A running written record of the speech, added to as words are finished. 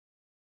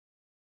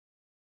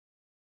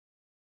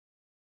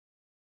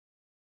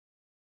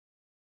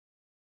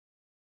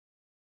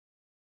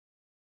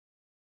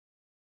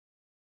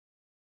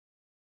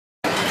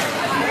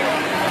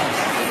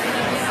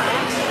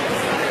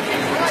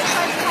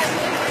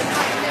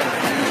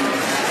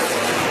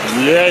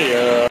Yeah,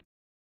 yeah.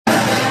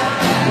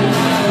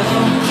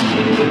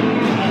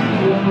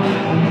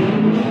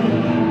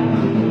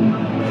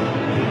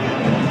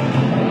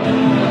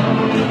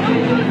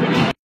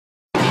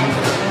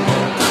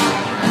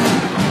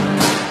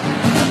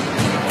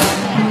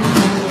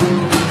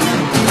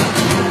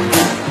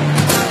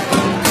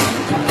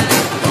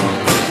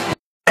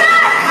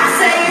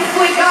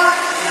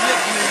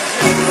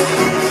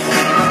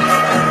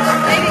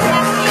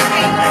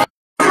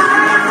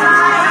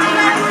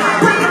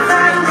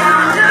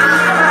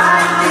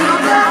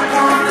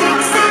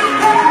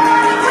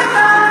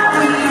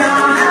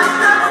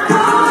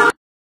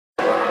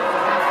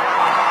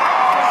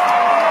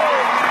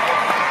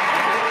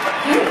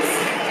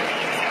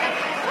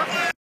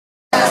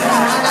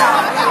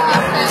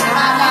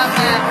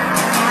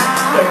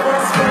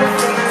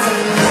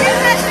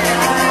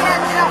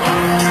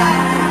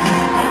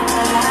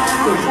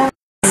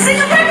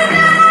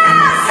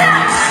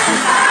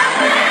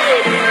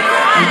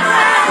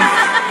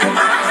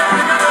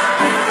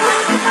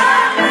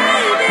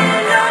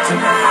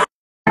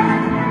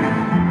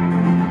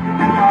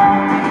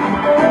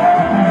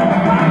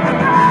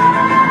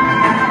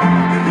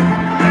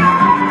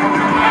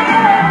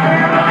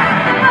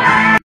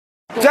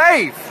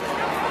 Dave!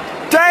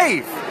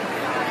 Dave!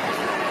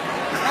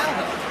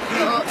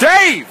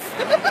 Dave!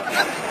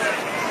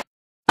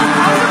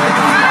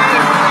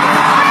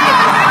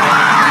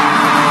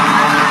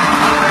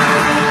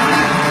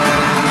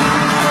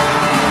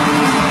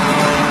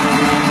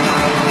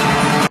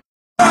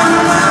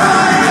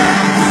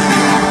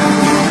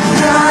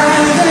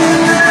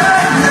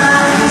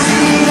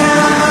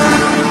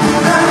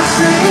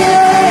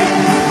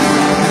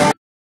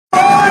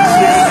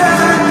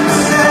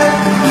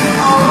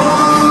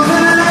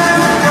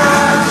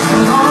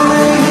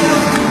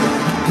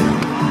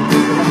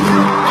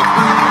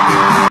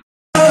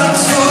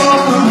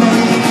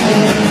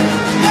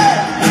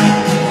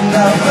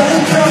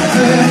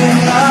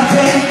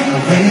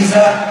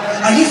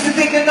 I used to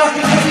think that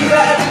nothing could be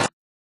better.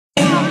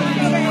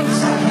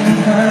 Something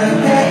heard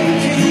that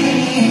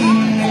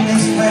dream in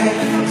this way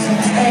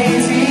since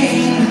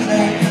 18.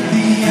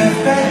 The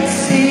effect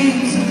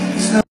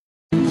seems slow.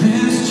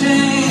 This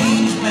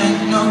change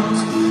meant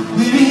notes.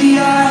 Maybe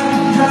I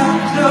can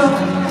drop low.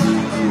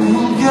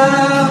 Oh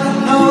girl,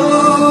 no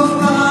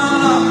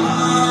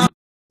fun.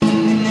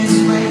 In this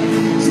way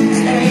since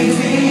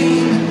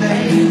 18.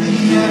 The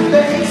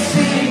effect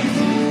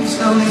seems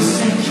slowly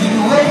sinking,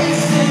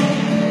 wasting.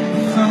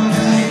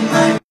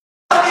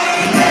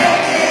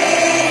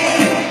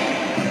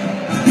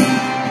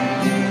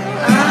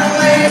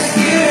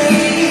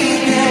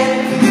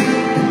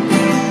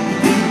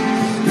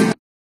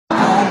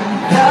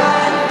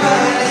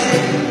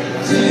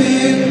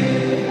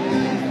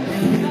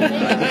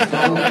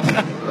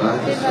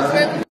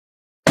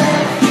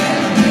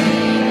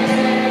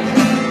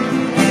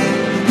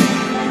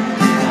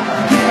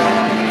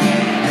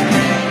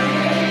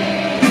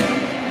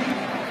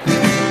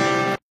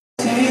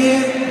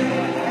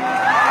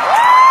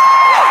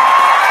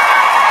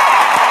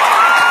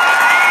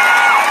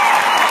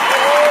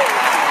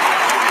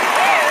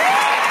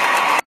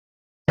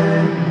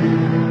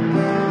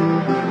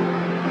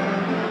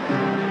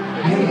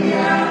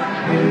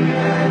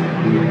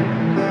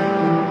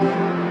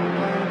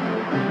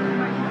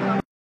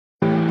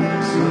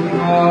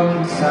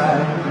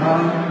 Inside the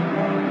car,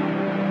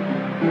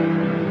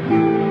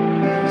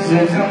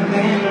 said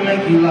something to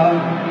make you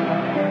laugh.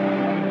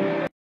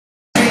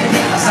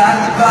 Outside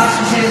the box,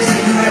 and shit, so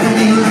you ever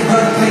be with a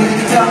brother, play the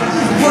guitar.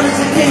 What is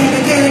the thing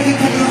again? If you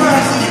can you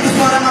run, so you just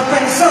one of my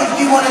friends. So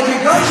you wanna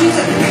drink on? She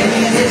took a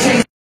baby and then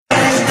chased.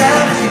 And it's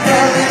down, she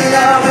fell in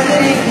love with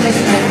an English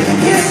man.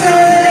 You saw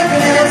that I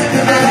can answer,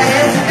 cause I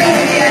answer,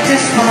 baby, I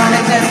just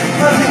wanna test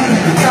for me.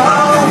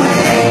 Your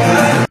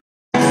way.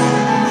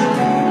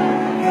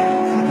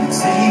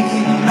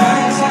 Taking my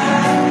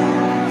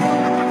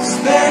time,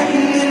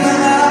 spending my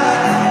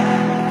life,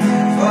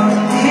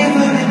 falling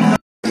deeper in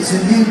love. It's a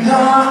new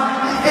dawn,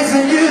 it's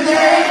a new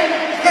day,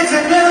 it's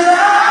a new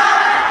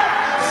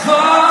life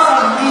for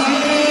me.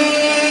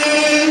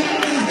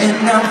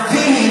 And I'm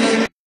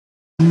feeling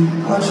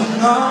what you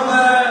know.